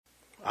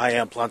I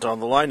am Plant on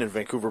the Line in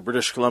Vancouver,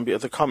 British Columbia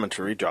at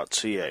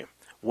thecommentary.ca.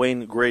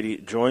 Wayne Grady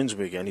joins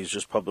me again. He's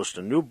just published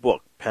a new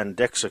book,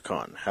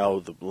 Pandexicon,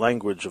 How the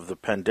Language of the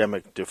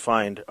Pandemic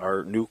Defined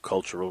Our New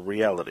Cultural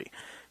Reality.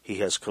 He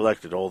has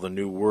collected all the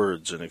new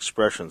words and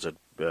expressions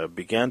that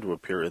began to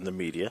appear in the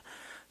media,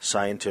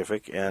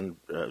 scientific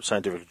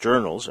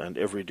journals, and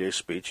everyday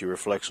speech. He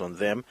reflects on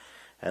them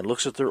and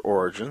looks at their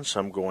origins,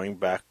 some going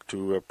back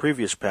to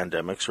previous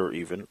pandemics or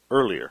even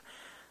earlier,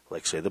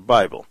 like, say, the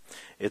Bible.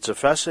 It's a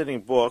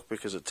fascinating book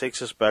because it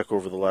takes us back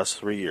over the last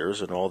 3 years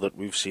and all that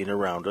we've seen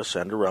around us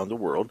and around the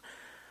world.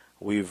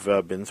 We've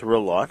been through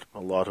a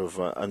lot of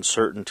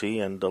uncertainty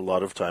and a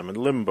lot of time in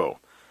limbo.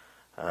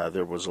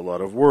 There was a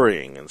lot of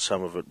worrying, and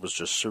some of it was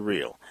just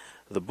surreal.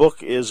 The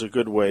book is a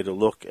good way to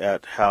look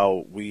at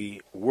how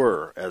we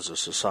were as a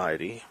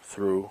society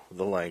through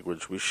the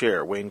language we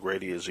share. Wayne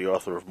Grady is the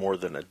author of more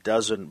than a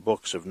dozen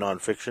books of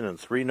nonfiction and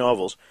 3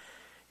 novels,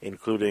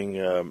 including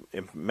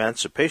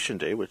Emancipation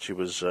Day, which he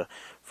was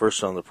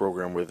first on the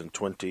program with in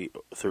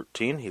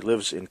 2013. He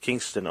lives in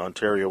Kingston,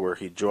 Ontario, where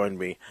he joined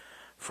me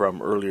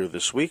from earlier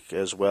this week,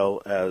 as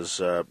well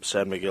as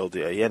San Miguel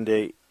de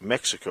Allende,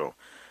 Mexico.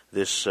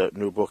 This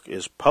new book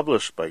is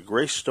published by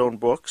Greystone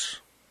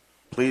Books.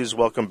 Please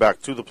welcome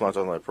back to the Plant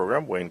Online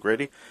program, Wayne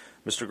Grady.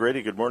 Mr.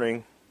 Grady, good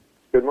morning.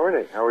 Good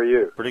morning. How are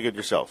you? Pretty good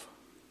yourself.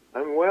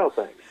 I'm well,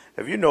 thanks.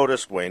 Have you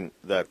noticed, Wayne,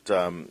 that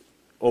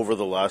over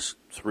the last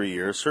 3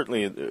 years,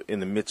 certainly in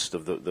the midst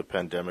of the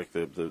pandemic,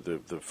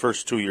 the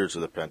first 2 years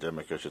of the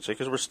pandemic, I should say,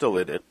 because we're still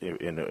in it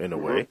in a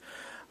way,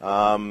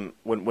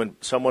 when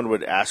someone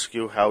would ask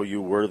you how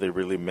you were, they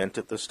really meant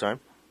it this time?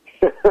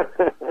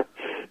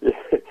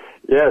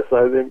 Yes,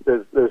 I think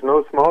there's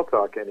no small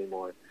talk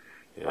anymore.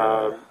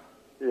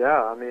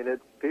 Yeah. I mean,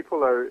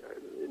 people are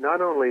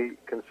not only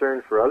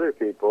concerned for other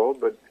people,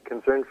 but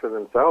concerned for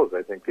themselves.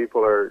 I think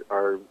people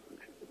are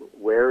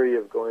wary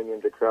of going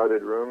into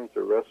crowded rooms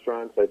or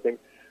restaurants. I think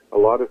a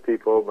lot of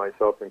people,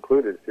 myself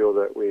included, feel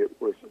that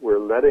we're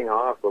letting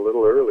off a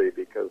little early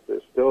because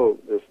there's still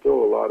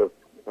a lot of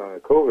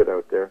COVID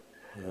out there.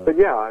 Yeah. But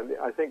yeah,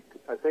 I think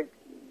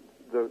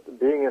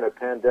being in a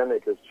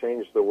pandemic has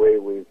changed the way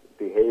we've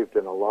behaved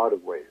in a lot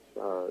of ways,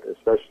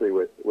 especially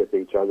with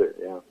each other.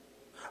 Yeah.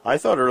 I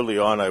thought early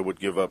on I would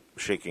give up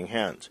shaking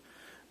hands,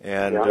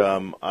 and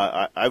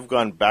I've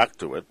gone back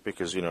to it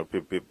because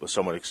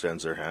someone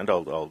extends their hand,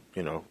 I'll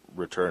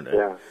return it.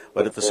 Yeah.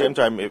 But at the same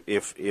time,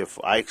 if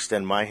I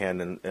extend my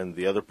hand and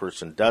the other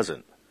person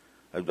doesn't,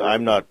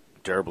 I'm not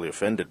terribly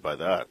offended by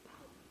that.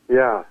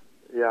 Yeah.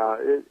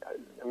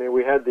 I mean,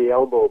 we had the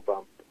elbow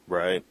bump.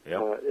 Right.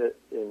 Yeah.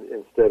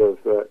 Instead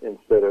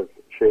of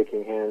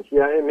shaking hands.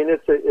 Yeah. I mean,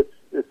 it's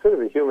sort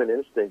of a human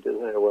instinct,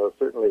 isn't it? Well,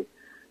 certainly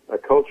a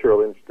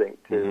cultural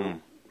instinct to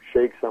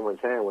shake someone's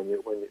hand when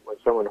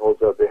someone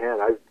holds out their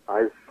hand.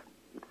 I've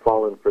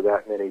fallen for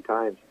that many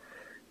times.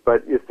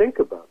 But you think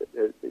about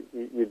it.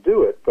 You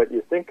do it, but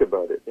you think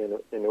about it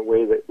in a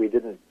way that we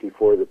didn't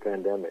before the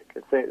pandemic.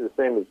 It's the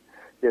same as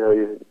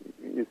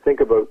you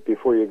think about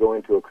before you go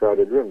into a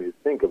crowded room. You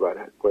think about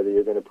it, whether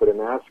you're going to put a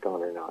mask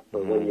on or not.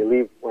 But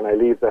when I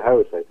leave the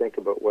house, I think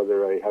about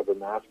whether I have a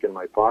mask in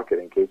my pocket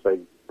in case I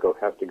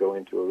have to go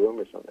into a room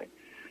or something.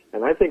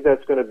 And I think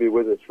that's going to be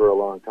with us for a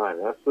long time.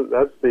 That's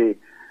the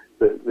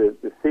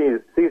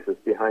thesis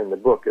behind the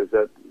book, is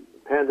that the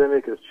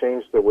pandemic has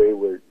changed the way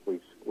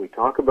we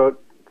talk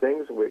about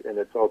things, and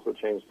it's also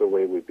changed the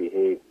way we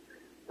behave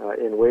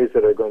in ways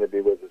that are going to be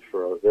with us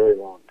for a very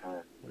long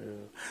time.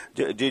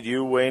 Yeah. Did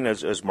you, Wayne,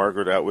 as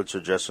Margaret Atwood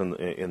suggests on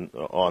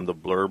the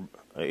blurb,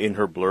 in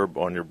her blurb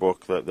on your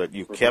book, that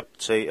you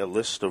kept, say, a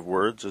list of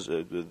words,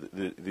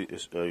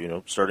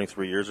 starting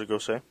 3 years ago,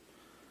 say?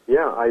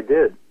 Yeah, I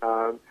did.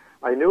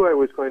 I knew I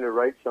was going to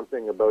write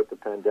something about the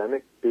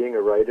pandemic. Being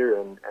a writer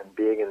and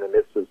being in the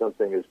midst of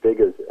something as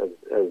big as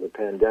a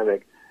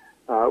pandemic,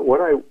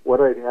 what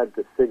I had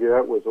to figure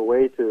out was a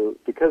way to,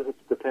 because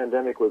the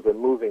pandemic was a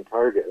moving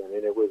target. I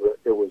mean, it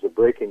was a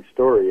breaking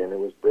story, and it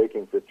was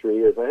breaking for 3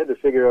 years. I had to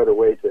figure out a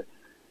way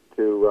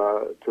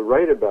to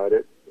write about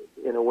it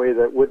in a way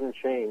that wouldn't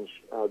change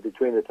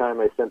between the time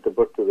I sent the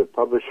book to the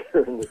publisher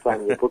and the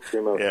time the book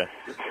came out. Yeah.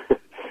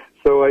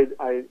 So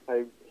I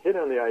hit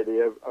on the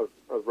idea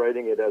of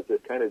writing it as a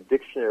kind of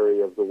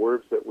dictionary of the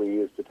words that we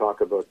use to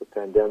talk about the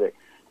pandemic,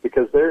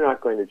 because they're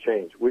not going to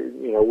change.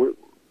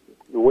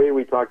 The way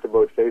we talked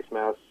about face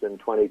masks in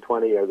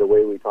 2020 are the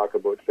way we talk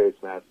about face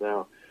masks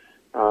now.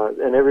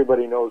 And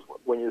everybody knows,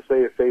 when you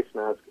say a face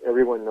mask,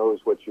 everyone knows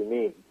what you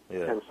mean.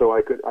 Yeah. And so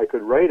I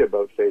could write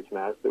about face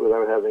masks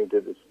without having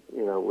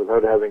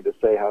to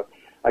say how.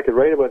 I could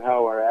write about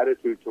how our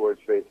attitude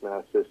towards face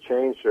masks has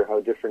changed, or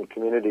how different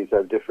communities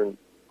have different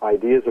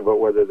ideas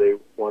about whether they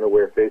want to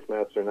wear face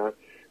masks or not.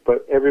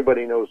 But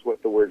everybody knows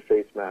what the word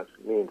face mask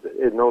means.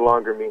 It no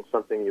longer means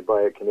something you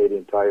buy at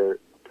Canadian Tire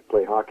to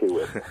play hockey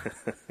with.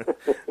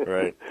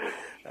 Right.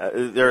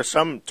 There are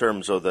some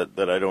terms, though,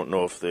 that I don't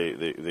know if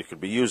they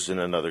could be used in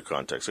another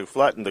context. Like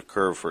flatten the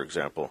curve, for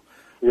example.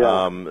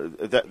 Yeah.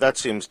 That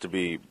seems to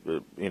be,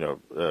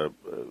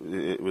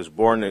 it was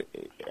born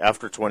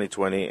after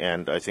 2020,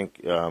 and I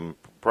think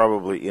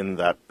probably in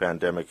that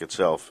pandemic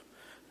itself,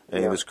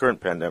 and in this current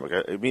pandemic.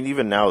 I mean,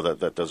 even now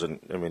that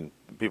doesn't. I mean,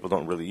 people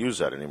don't really use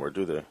that anymore,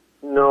 do they?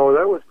 No,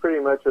 that was pretty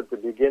much at the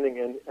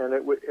beginning, and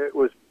it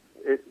was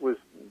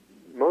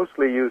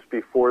mostly used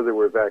before there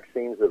were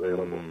vaccines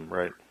available.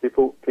 Right.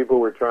 People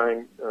were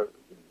trying,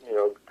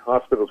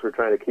 hospitals were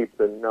trying to keep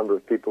the number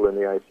of people in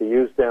the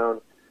ICUs down,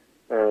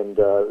 and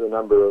the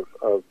number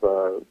of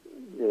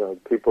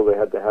people they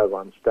had to have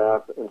on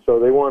staff, and so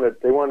they wanted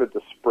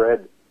to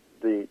spread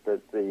they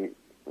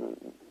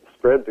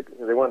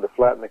wanted to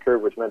flatten the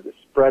curve, which meant to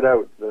spread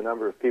out the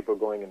number of people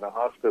going into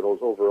hospitals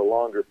over a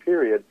longer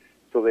period,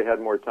 so they had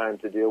more time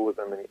to deal with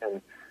them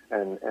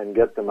and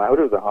get them out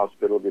of the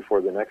hospital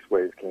before the next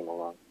wave came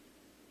along.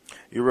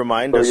 You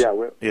remind us.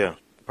 Yeah.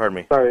 Pardon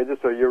me. Sorry,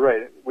 so you're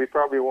right. We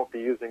probably won't be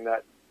using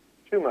that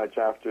too much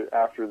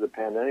after the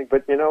pandemic,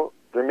 but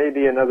there may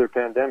be another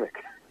pandemic.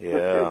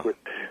 Yeah.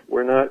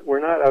 we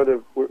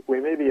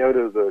may be out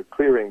of the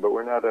clearing, but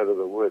we're not out of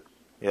the woods.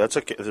 Yeah, that's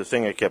the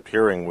thing I kept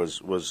hearing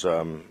was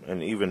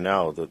and even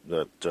now that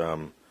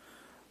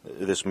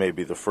this may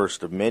be the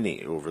first of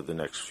many over the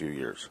next few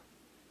years.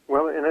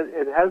 Well, and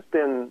it has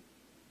been,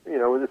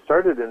 it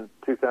started in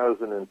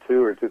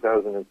 2002 or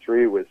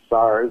 2003 with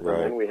SARS, right.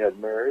 And then we had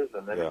MERS,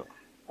 and then,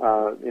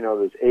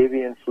 there's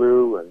avian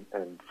flu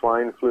and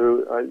swine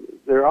flu.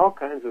 There are all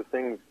kinds of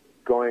things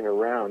going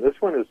around. This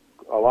one is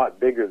a lot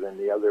bigger than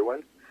the other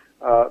one.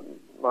 I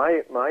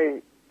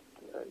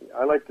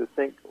like to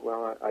think,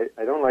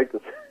 I don't like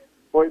to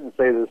point and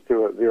say this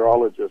to a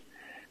virologist,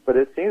 but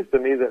it seems to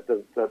me that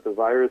the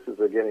viruses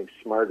are getting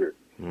smarter.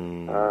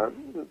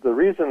 The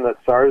reason that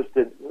SARS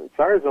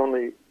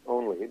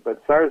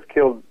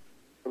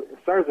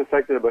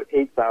affected about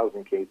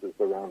 8,000 cases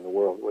around the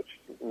world, which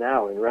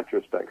now in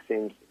retrospect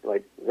seems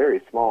like very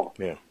small.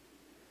 Yeah.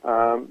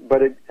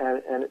 But it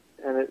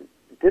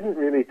didn't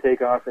really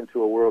take off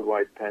into a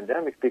worldwide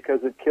pandemic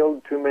because it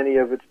killed too many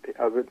of its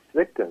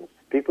victims.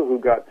 People who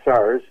got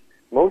SARS,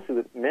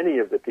 many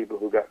of the people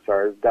who got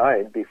SARS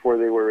died before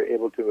they were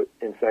able to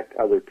infect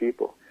other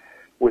people.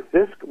 With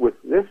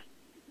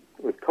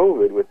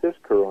COVID, with this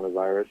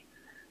coronavirus,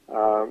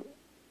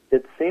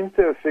 it seems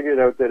to have figured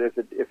out that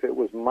if it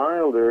was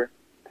milder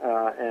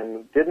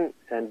and didn't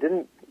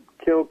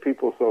kill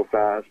people so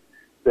fast,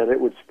 that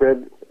it would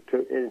spread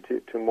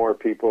to more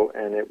people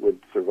and it would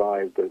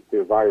survive.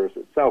 The virus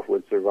itself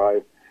would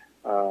survive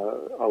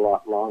a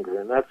lot longer,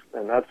 and that's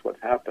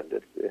what's happened.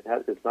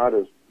 It's not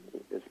as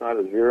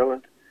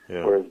virulent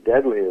or as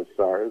deadly as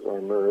SARS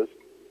or MERS,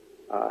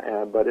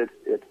 but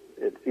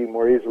it's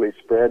more easily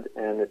spread,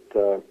 and it's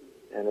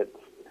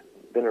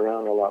been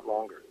around a lot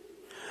longer.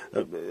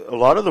 A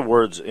lot of the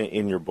words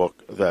in your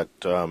book that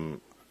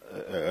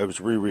I was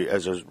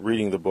as I was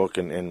reading the book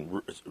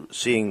and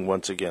seeing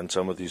once again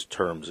some of these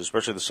terms,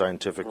 especially the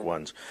scientific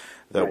ones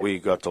that we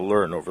got to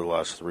learn over the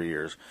last 3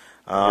 years,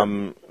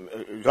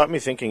 got me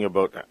thinking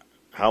about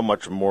how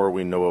much more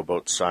we know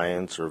about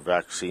science or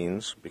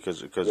vaccines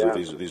because of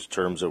these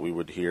terms that we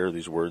would hear,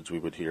 these words we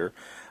would hear.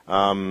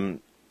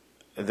 Then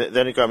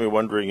it got me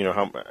wondering,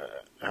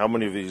 how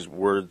many of these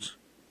words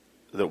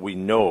that we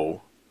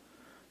know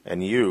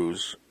and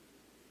use,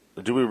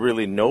 do we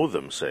really know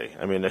them? Say,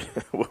 I mean,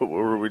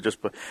 were we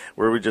just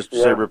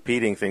say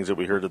repeating things that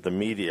we heard at the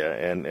media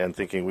and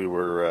thinking we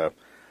were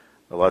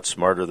a lot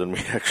smarter than we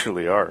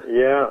actually are?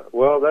 Yeah,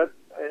 well,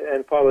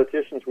 and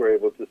politicians were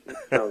able to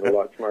sound a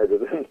lot smarter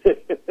than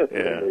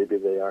maybe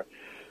they are.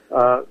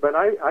 But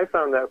I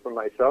found that for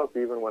myself,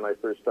 even when I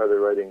first started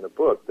writing the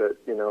book, that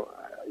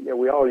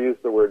we all use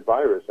the word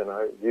virus, and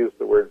I used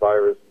the word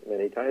virus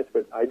many times,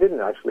 but I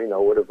didn't actually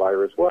know what a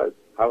virus was,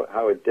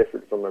 how it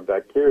differed from a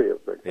bacteria,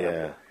 for example.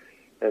 Yeah.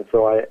 And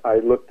so I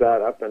looked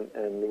that up and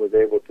was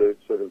able to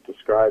sort of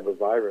describe a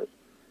virus.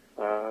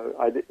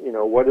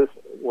 What is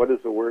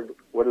the word?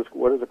 What is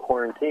a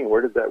quarantine?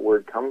 Where did that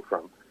word come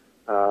from?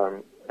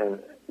 And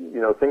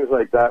things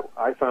like that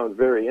I found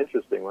very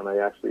interesting when I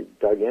actually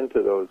dug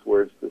into those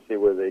words to see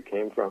where they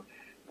came from.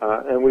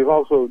 And we've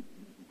also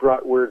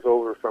brought words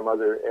over from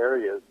other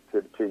areas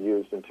to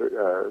use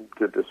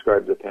to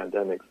describe the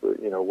pandemic. So,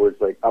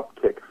 words like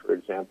uptick, for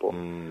example,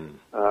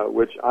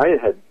 which I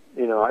had.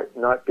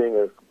 Not being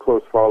a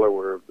close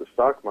follower of the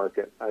stock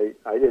market, I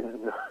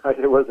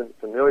wasn't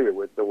familiar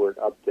with the word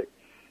uptick,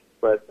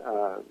 but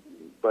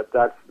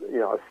that's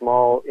a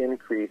small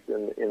increase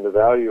in the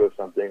value of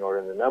something or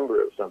in the number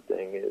of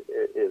something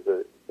is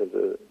a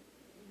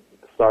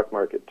stock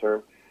market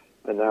term,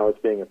 and now it's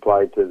being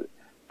applied to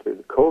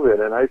COVID,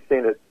 and I've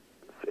seen it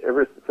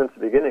ever since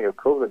the beginning of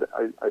COVID.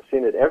 I've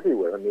seen it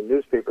everywhere. I mean,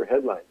 newspaper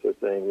headlines are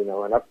saying, an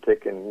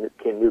uptick in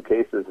new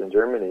cases in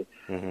Germany,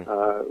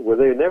 where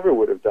they never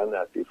would have done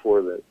that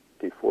before the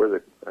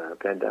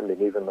pandemic,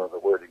 even though the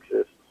word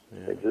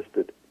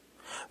existed.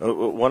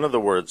 One of the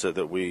words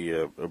that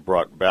we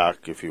brought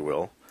back, if you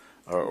will,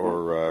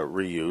 or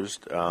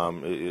reused,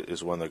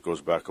 is one that goes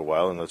back a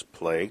while, and that's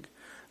plague.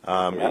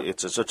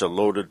 It's such a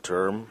loaded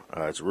term.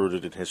 It's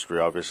rooted in history,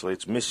 obviously.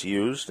 It's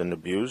misused and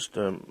abused,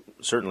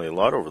 certainly a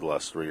lot over the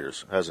last 3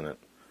 years, hasn't it?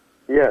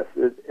 Yes,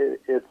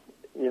 it's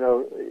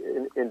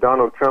in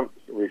Donald Trump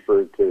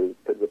referred to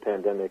the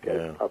pandemic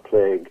as a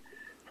plague,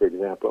 for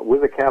example,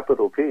 with a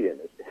capital P in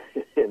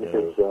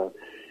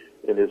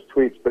his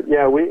tweets. But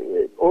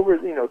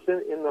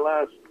since in the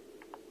last,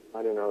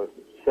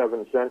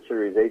 7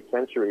 centuries, 8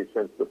 centuries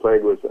since the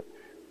plague was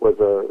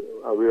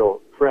a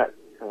real threat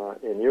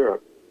in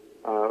Europe,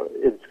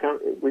 it's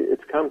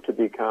come to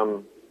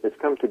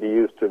be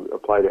used to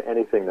apply to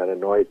anything that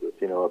annoys us.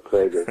 A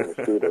plague of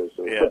mosquitoes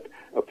or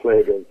a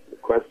plague of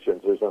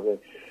questions or something.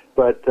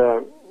 But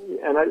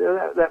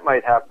that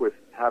might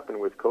happen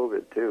with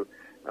COVID too.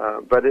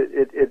 But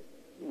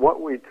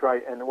what we try,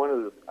 and one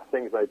of the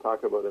things I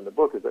talk about in the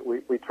book is that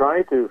we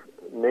try to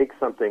make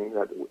something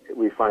that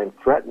we find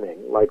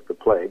threatening, like the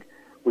plague,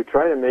 we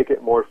try to make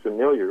it more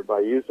familiar by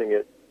using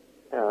it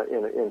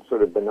in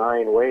sort of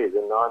benign ways,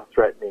 in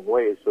non-threatening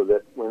ways, so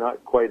that we're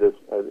not quite as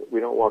we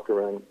don't walk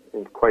around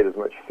in quite as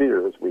much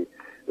fear as we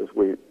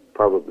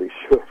probably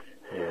should.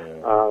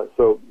 Yeah.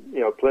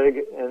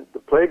 Plague, and the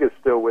plague is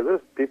still with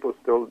us. People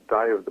still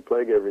die of the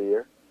plague every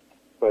year,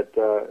 but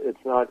it's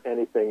not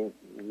anything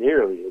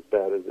nearly as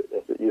bad as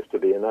it used to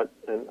be. And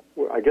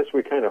I guess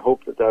we kind of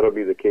hope that that'll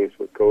be the case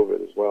with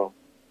COVID as well.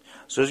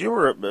 So as you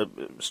were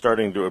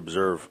starting to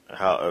observe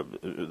how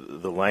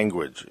the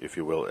language, if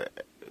you will,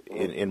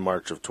 in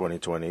March of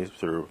 2020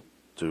 through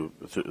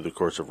the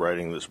course of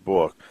writing this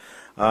book,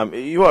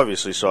 you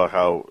obviously saw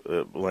how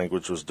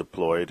language was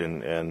deployed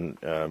and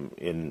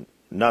in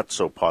not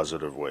so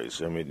positive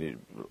ways. I mean,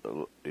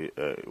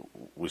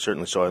 we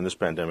certainly saw in this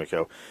pandemic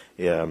how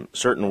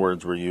certain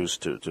words were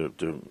used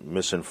to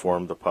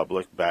misinform the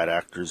public, bad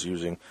actors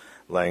using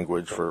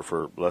language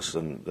for less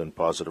than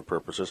positive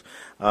purposes.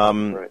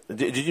 Right.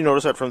 Did you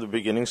notice that from the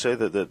beginning, say,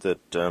 that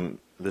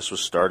this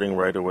was starting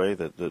right away,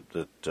 that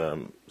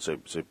say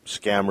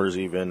scammers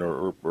even,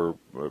 or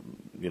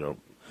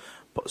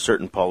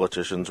certain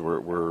politicians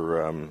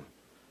were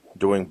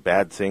doing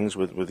bad things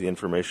with the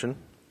information?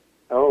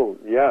 Oh,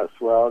 yes.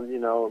 Well,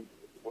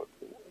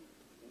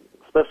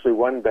 especially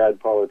one bad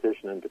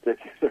politician in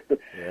particular.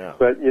 Yeah.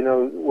 But,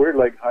 word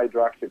like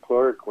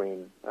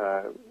hydroxychloroquine,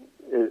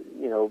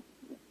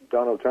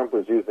 Donald Trump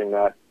was misusing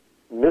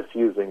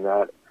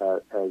that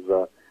as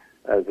a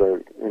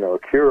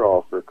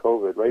cure-all for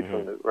COVID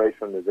right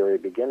from the very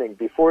beginning.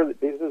 This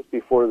is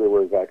before there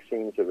were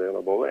vaccines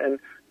available,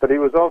 but he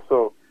was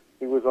also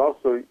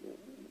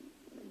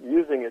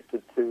using it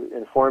to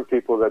inform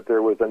people that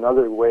there was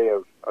another way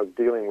of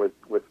dealing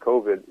with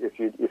COVID if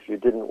you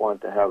didn't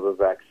want to have a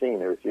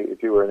vaccine, or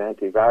if you were an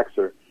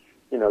anti-vaxxer,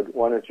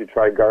 why don't you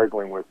try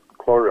gargling with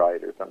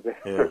chloride or something,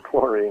 or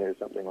chlorine or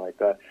something like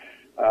that.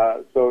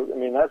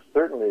 That's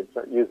certainly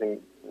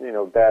using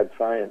bad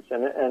science,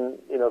 and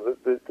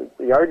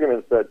the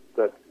arguments that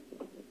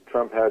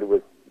Trump had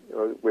with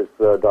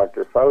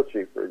Dr.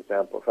 Fauci, for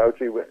example.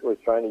 Fauci was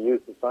trying to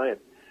use the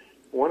science.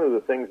 One of the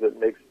things that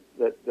makes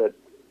that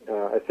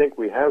I think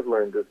we have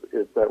learned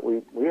is that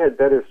we had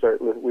better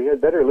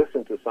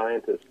listen to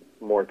scientists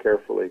more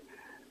carefully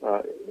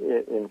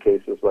in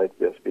cases like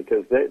this,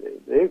 because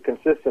they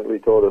consistently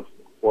told us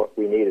what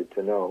we needed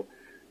to know,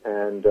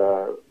 and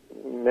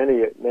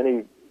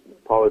many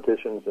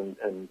politicians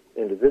and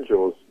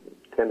individuals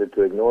tended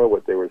to ignore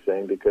what they were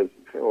saying because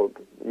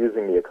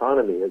using the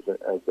economy as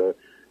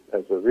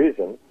a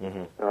reason.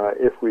 Mm-hmm.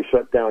 If we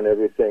shut down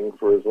everything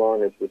for as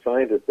long as the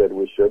scientists said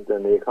we should,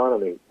 then the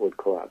economy would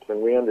collapse,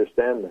 and we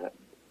understand that.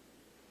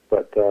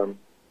 But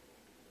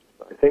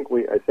I think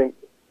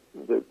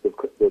the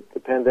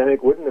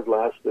pandemic wouldn't have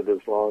lasted as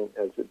long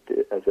as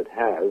it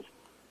has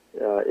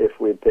if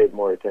we'd paid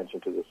more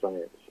attention to the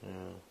science.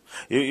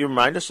 Yeah. You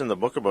remind us in the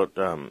book about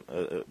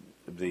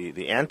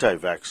the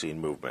anti-vaccine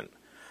movement.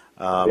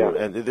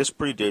 And this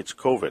predates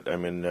COVID. I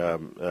mean,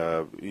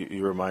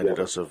 you reminded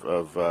us of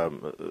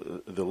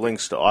the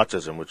links to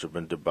autism, which have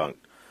been debunked.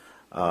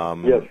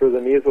 Yes, for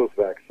the measles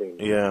vaccine.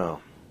 Yeah.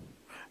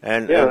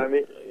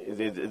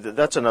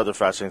 That's another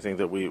fascinating thing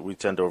that we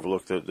tend to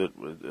overlook.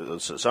 That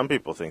some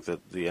people think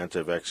that the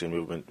anti-vaccine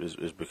movement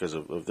is because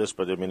of this,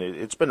 but I mean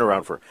it's been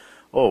around for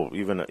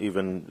even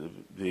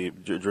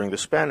during the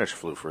Spanish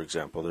flu, for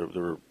example. There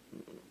were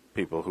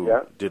people who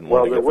didn't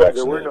want to get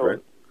vaccinated, right?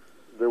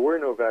 There were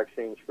no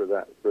vaccines for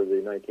the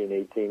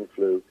 1918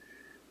 flu,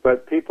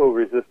 but people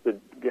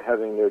resisted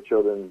having their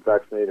children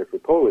vaccinated for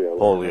polio.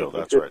 Polio,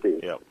 that's right.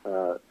 Yeah.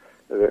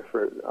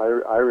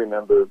 I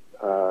remember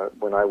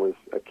when I was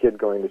a kid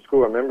going to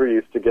school. I remember you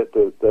used to get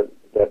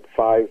that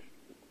five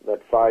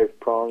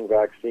prong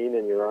vaccine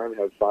in your arm,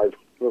 have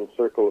little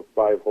circle of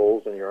 5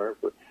 holes in your arm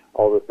for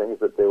all the things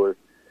that they were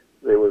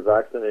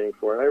vaccinating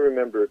for. And I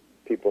remember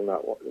people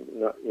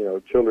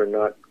children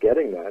not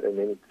getting that, and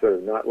then sort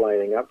of not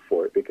lining up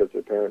for it because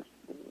their parents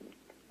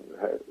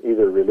had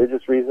either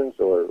religious reasons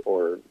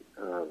or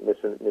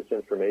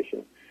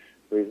misinformation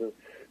reasons.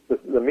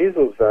 The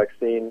measles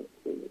vaccine,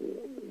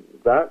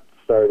 that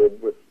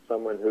started with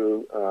someone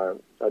who,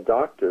 a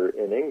doctor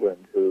in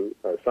England,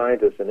 a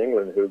scientist in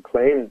England, who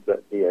claimed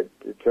that he had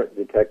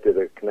detected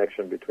a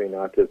connection between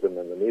autism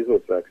and the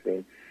measles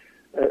vaccine.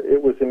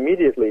 It was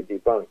immediately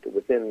debunked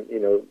within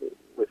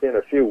within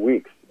a few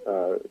weeks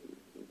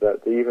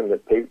that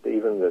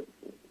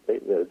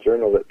the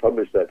journal that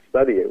published that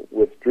study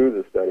withdrew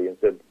the study and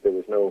said there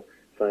was no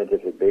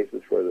scientific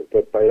basis for it.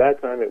 But by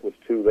that time, it was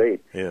too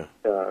late. Yeah.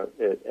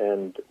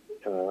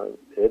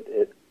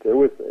 There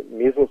was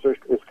measles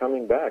was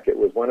coming back. It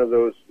was one of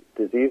those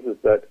diseases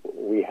that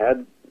we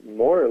had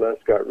more or less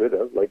got rid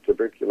of, like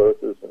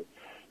tuberculosis and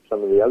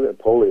some of the other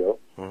polio.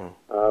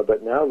 Mm-hmm.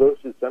 But now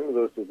some of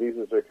those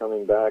diseases are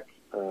coming back,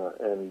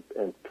 and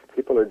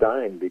people are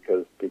dying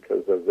because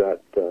of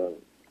that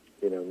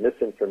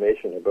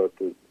misinformation about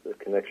the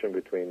connection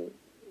between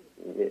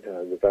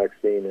the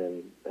vaccine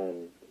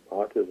and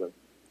autism.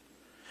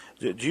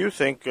 Do you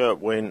think,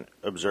 when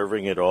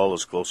observing it all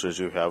as close as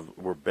you have,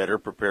 we're better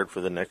prepared for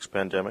the next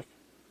pandemic?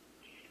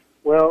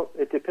 Well,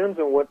 it depends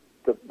on what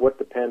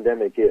the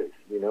pandemic is.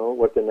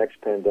 What the next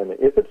pandemic.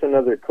 If it's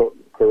another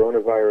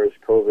coronavirus,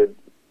 COVID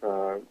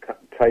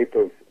type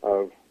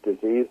of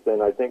disease,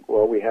 then I think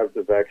we have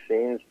the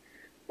vaccines.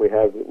 We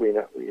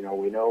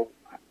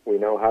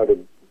know how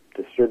to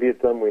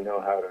distribute them. We know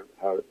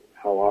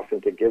how often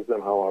to give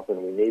them, how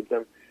often we need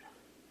them.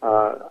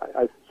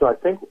 So I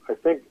think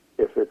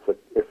if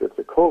it's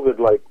a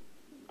COVID-like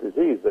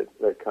disease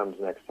that comes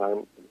next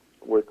time,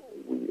 we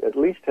at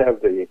least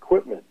have the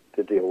equipment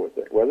to deal with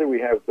it. Whether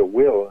we have the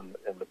will and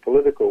the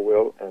political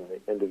will and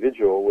the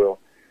individual will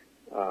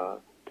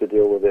to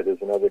deal with it is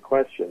another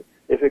question.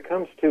 If it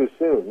comes too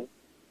soon,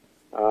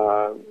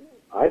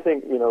 I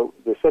think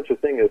there's such a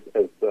thing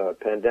as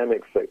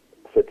pandemic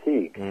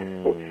fatigue.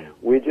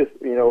 We just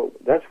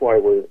that's why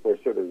we're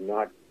sort of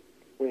not.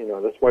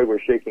 That's why we're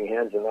shaking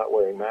hands and not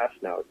wearing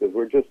masks now, because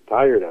we're just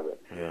tired of it.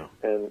 Yeah.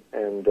 And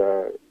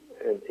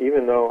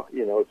even though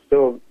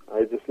still,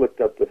 I just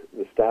looked up the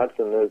stats,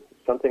 and there's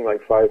something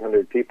like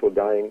 500 people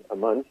dying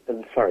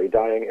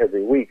dying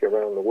every week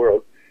around the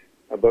world.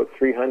 About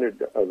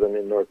 300 of them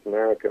in North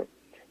America.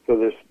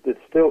 So it's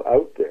still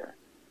out there,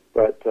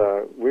 but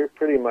we're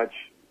pretty much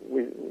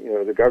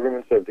the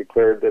governments have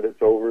declared that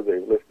it's over.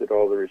 They've lifted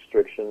all the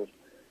restrictions,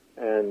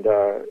 and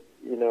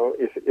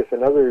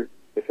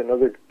if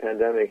another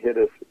pandemic hit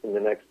us in the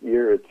next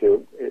year or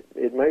two,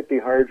 it might be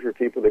hard for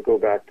people to go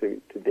back to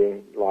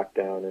being locked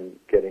down and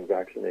getting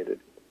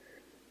vaccinated.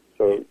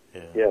 So,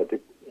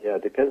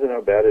 it depends on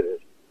how bad it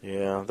is.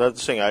 Yeah, that's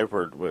the thing I've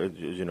heard.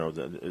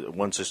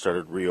 Once they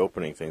started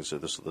reopening things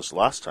this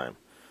last time,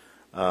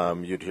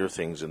 you'd hear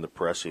things in the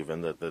press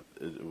even that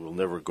it will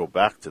never go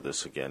back to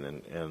this again,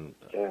 and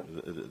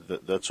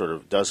that sort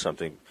of does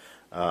something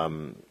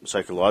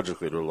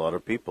psychologically to a lot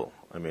of people.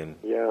 I mean,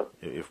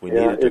 if we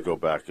needed to go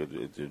back,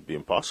 it'd be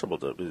impossible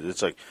to.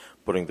 It's like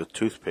putting the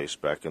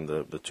toothpaste back in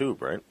the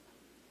tube, right?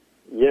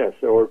 Yes,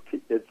 or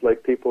it's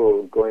like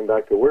people going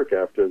back to work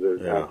after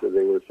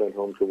they were sent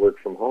home to work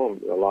from home.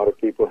 A lot of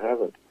people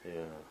haven't.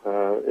 Yeah.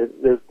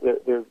 There's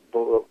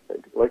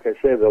like I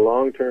say, the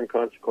long-term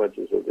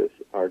consequences of this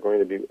are going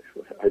to be.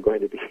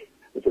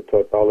 It's a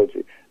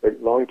tautology. The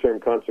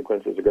long-term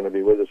consequences are going to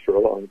be with us for a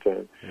long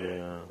time.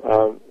 Yeah.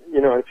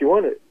 If you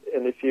want to,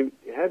 and if you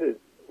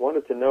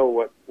wanted to know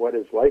what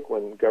it's like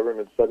when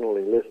governments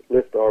suddenly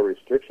lift all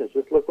restrictions,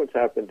 just look what's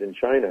happened in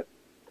China.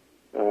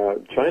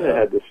 China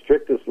had the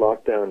strictest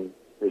lockdown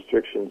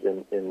restrictions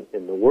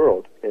in the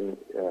world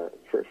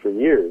for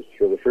years,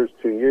 for the first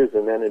 2 years,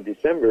 and then in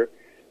December,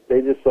 they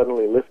just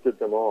suddenly lifted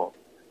them all.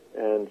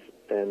 And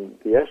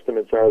the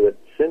estimates are that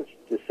since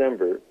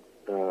December,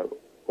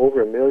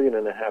 over 1.5 million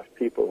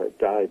people have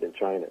died in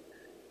China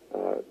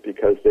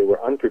because they were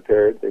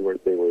unprepared. They were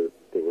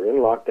in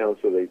lockdown,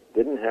 so they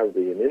didn't have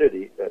the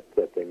immunity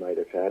that they might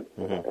have had.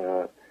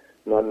 Mm-hmm.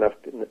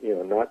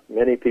 Not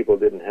many people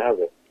didn't have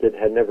it.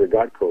 Had never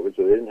got COVID,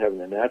 so they didn't have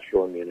the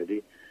natural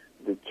immunity.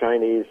 The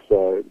Chinese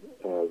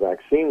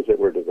vaccines that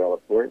were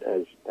developed weren't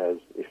as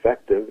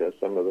effective as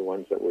some of the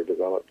ones that were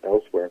developed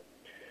elsewhere,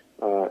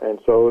 and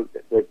so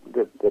the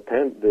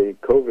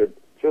COVID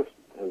just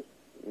has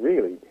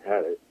really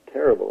had a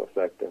terrible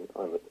effect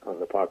on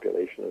the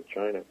population of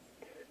China.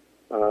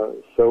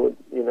 So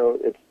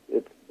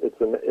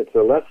it's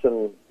a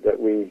lesson that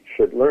we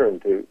should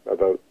learn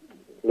about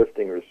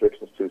lifting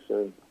restrictions too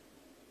soon.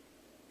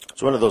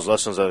 It's one of those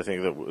lessons that I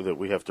think that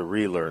we have to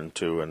relearn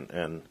too,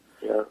 and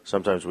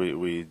sometimes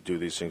we do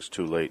these things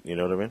too late. You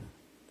know what I mean?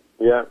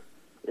 Yeah.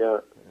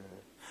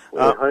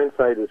 Well,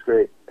 hindsight is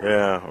great.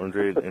 Yeah,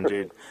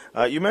 indeed.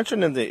 You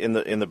mentioned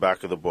in the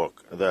back of the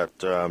book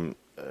that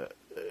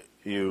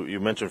you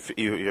mentioned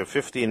you have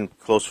 15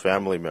 close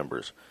family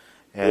members,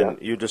 and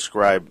you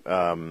describe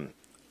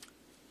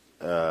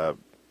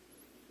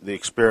the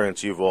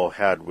experience you've all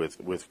had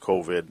with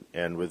COVID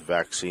and with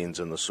vaccines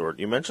and the sort.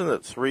 You mentioned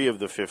that 3 of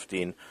the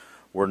 15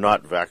 were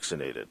not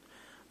vaccinated.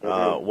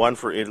 Mm-hmm. One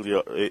for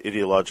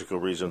ideological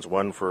reasons,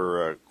 one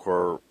for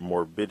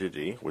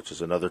comorbidity, which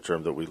is another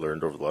term that we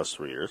learned over the last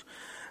 3 years,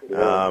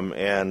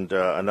 and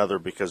another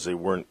because they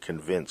weren't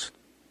convinced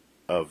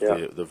of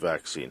the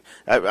vaccine.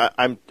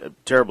 I'm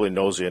terribly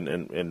nosy,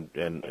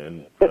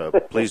 and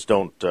please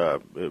don't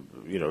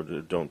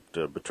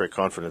betray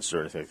confidence or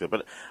anything like that.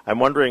 But I'm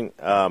wondering,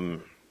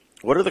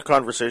 what are the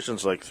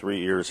conversations like 3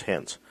 years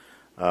hence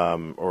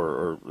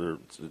or the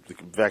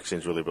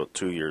vaccine's really about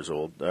 2 years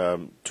old.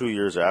 2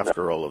 years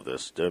after all of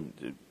this,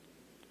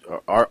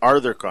 are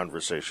there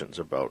conversations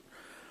about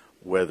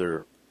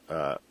whether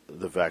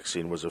the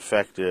vaccine was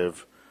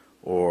effective,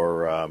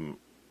 or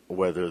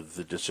whether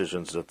the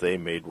decisions that they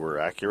made were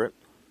accurate?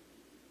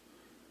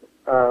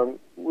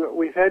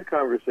 We've had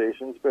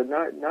conversations, but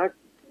not.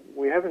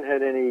 We haven't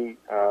had any.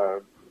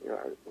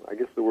 I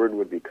guess the word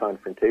would be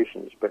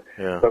confrontations, but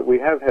we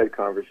have had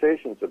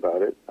conversations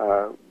about it.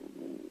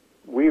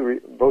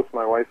 Both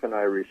my wife and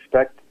I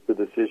respect the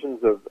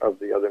decisions of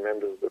the other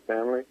members of the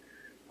family.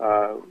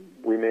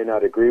 We may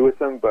not agree with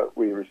them, but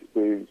we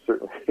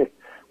certainly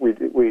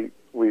we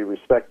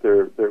respect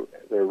their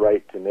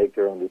right to make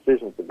their own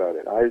decisions about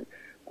it.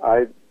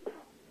 I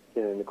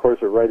in the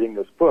course of writing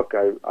this book,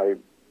 I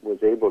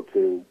was able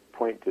to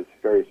point to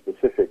very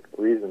specific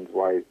reasons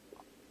why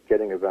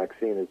getting a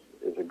vaccine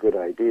is a good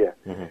idea.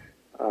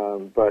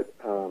 Mm-hmm. But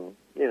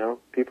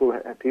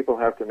people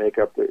have to make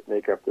up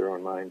their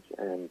own minds,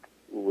 and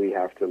we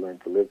have to learn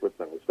to live with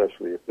them,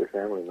 especially if they're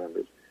family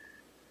members.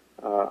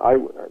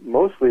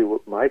 Mostly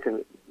my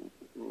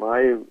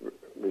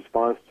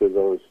response to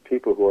those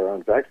people who are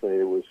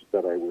unvaccinated was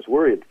that I was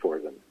worried for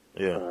them.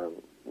 Yeah.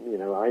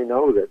 I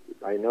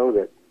know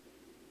that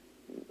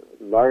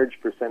large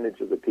percentage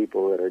of the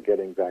people that are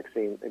getting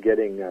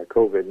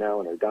COVID now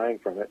and are dying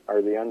from it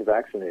are the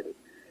unvaccinated,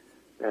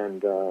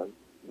 and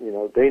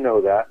they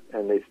know that,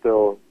 and they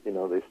still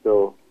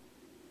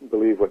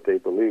believe what they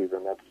believe,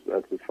 and that's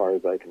as far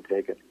as I can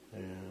take it.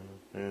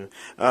 Yeah.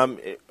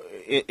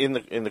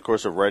 In the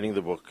course of writing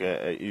the book,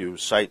 you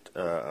cite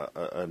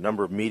a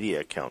number of media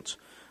accounts,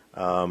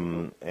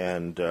 and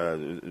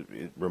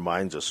it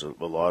reminds us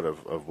a lot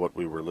of what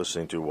we were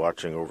listening to,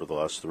 watching over the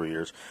last 3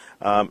 years.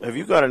 Have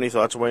you got any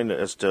thoughts, Wayne,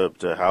 as to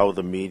how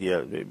the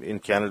media, in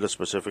Canada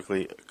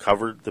specifically,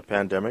 covered the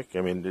pandemic?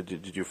 I mean,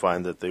 did you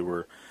find that they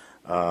were,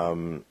 I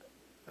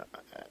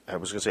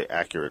was going to say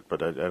accurate,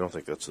 but I don't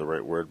think that's the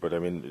right word, but I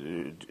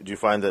mean, do you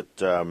find that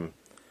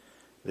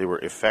they were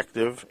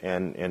effective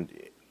and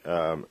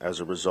as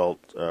a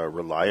result,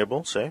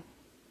 reliable, say?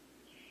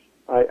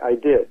 I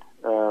did.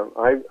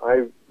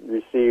 I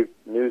received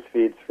news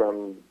feeds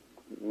from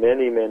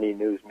many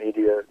news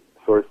media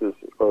sources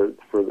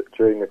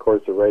during the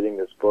course of writing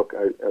this book.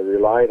 I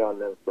relied on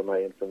them for my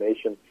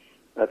information,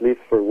 at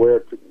least for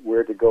where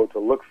to go to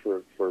look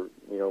for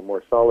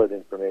more solid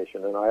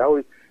information. And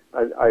I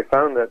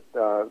found that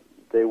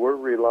they were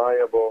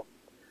reliable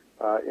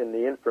in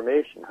the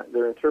information.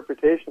 Their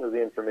interpretation of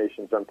the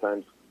information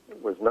sometimes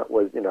was not.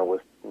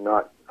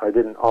 I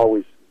didn't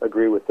always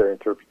agree with their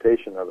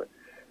interpretation of it.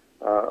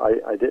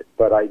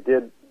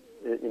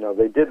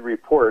 They did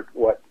report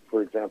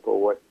for example,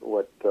 what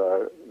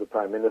the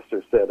Prime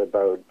Minister said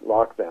about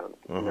lockdowns.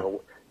 Mm-hmm.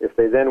 If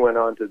they then went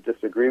on to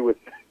disagree with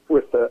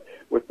the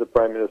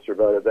Prime Minister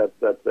about it,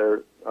 that's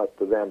up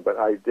to them. But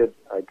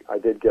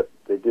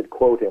they did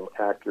quote him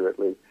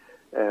accurately,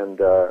 and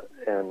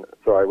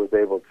so I was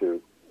able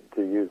to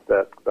use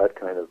that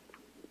kind of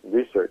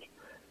research.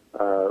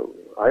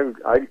 I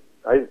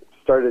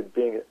started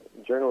in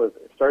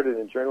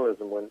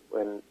journalism when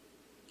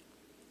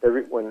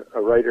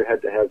a writer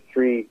had to have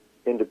 3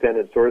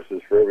 independent sources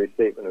for every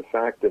statement of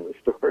fact in the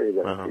story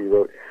that he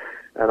wrote,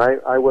 and I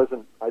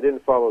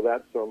didn't follow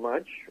that so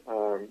much,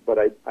 but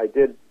I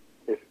did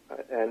get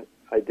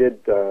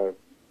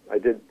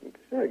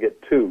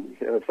 2.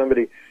 If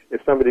somebody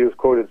was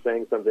quoted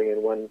saying something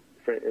in one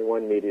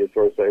media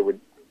source, I would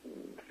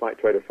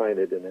try to find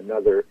it in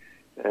another,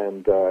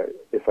 and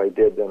if I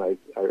did, then I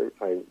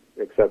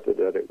accepted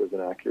that it was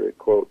an accurate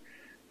quote.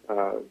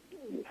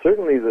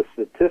 Certainly the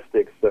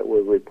statistics that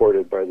were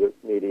reported by the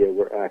media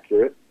were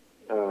accurate.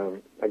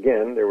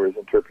 Again, there was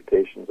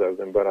interpretations of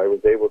them, but I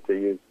was able to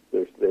use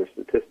their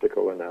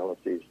statistical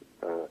analyses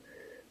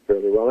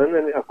fairly well. And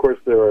then, of course,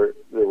 there were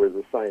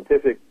the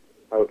scientific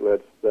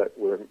outlets that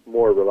were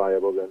more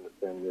reliable than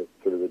the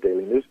sort of the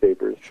daily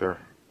newspapers. Sure.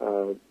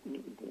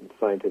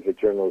 Scientific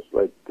journals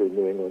like the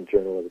New England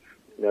Journal of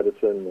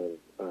Medicine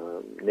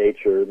and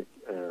Nature.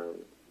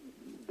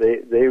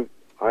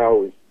 I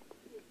always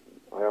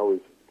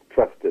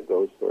trusted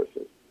those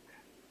sources.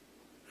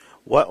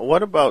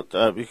 What about,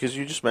 because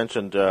you just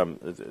mentioned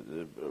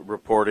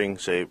reporting,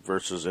 say,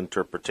 versus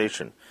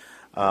interpretation.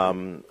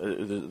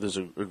 There's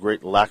a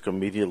great lack of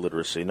media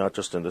literacy, not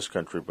just in this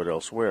country but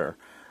elsewhere.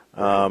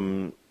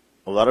 A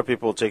lot of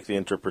people take the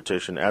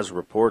interpretation as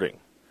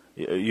reporting.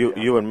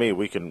 You and me,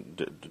 we can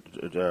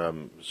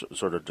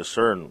sort of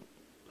discern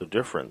the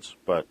difference,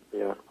 but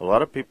a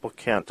lot of people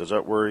can't. Does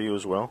that worry you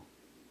as well?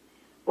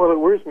 Well, it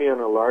worries me on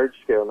a large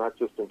scale, not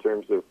just in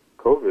terms of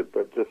COVID,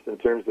 but just in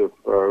terms of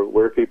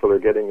where people are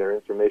getting their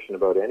information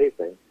about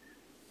anything.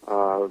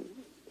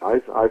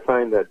 I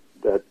find that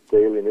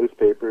daily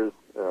newspapers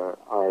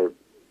are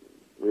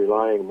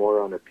relying more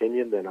on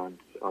opinion than on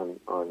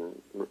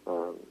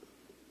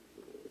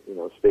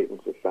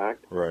statements of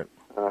fact. Right.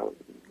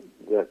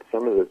 That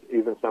some of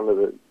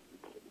the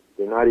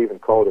they're not even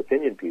called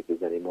opinion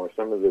pieces anymore.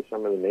 Some of the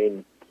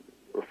main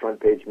front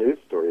page news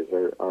stories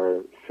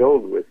are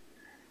filled with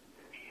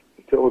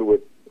filled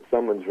with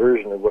someone's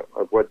version of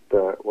what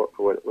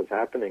was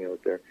happening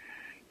out there.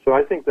 So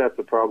I think that's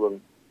a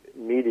problem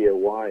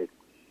media-wide.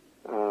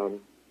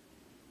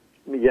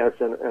 Yes,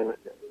 and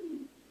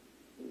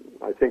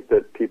I think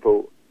that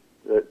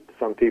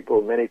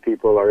many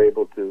people are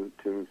able to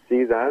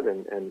see that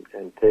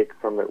and take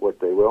from it what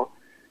they will.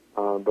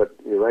 But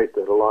you're right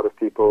that a lot of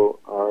people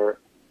are,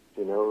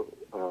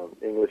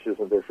 English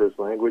isn't their first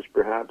language,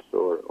 perhaps,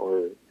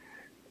 or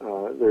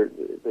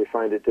they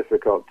find it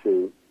difficult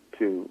to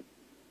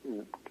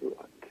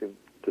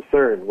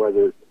discern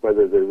whether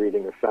they're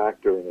reading a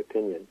fact or an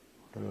opinion,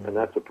 and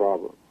that's a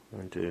problem.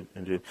 Indeed.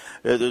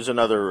 There's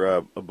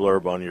another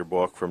blurb on your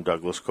book from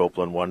Douglas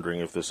Copeland wondering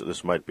if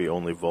this might be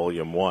only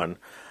Volume 1.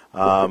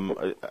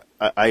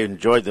 I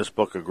enjoyed this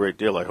book a great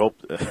deal. I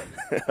hope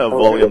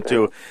Volume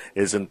 2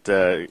 isn't,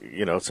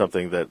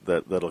 something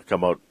that'll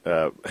come out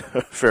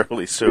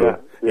fairly soon. Yeah,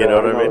 you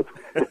know what I mean?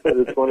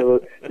 It's one of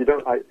those.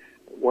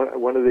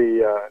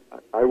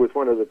 I was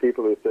one of the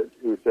people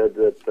who said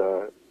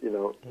that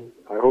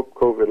I hope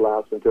COVID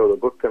lasts until the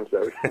book comes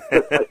out.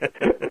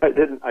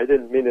 I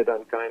didn't mean it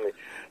unkindly,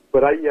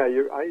 but I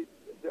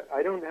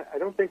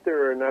don't think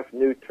there are enough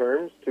new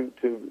terms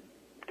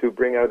to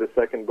bring out a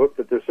second book.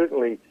 But there's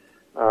certainly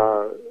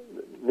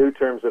new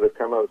terms that have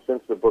come out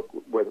since the book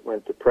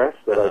went to press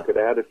that I could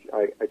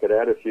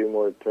add a few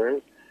more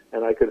terms,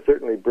 and I could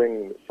certainly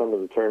bring some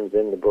of the terms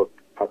in the book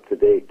up to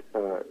date,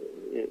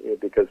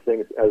 because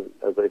things, as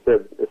I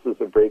said, this is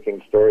a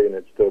breaking story and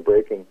it's still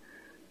breaking.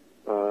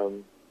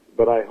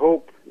 But I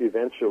hope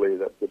eventually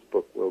that this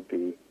book will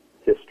be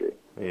history.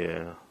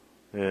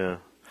 Yeah.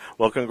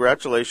 Well,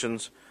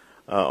 congratulations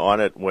on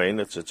it, Wayne.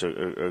 It's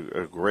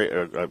a great.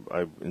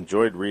 I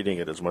enjoyed reading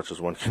it as much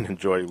as one can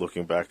enjoy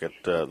looking back at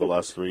the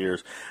last 3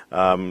 years.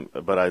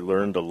 But I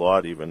learned a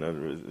lot,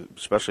 even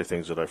especially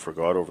things that I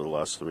forgot over the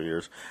last 3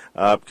 years.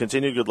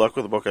 Continue. Good luck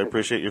with the book. I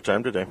appreciate your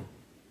time today.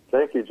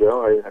 Thank you,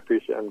 Joe.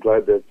 I'm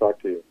glad to talk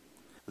to you.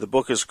 The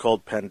book is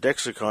called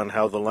Pandexicon: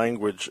 How the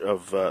Language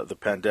of the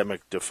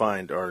Pandemic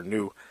Defined Our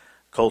New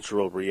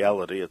Cultural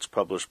Reality. It's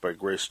published by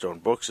Greystone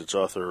Books. Its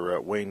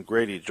author, Wayne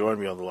Grady, joined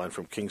me on the line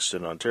from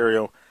Kingston,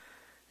 Ontario.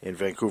 In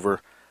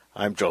Vancouver,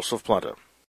 I'm Joseph Planta.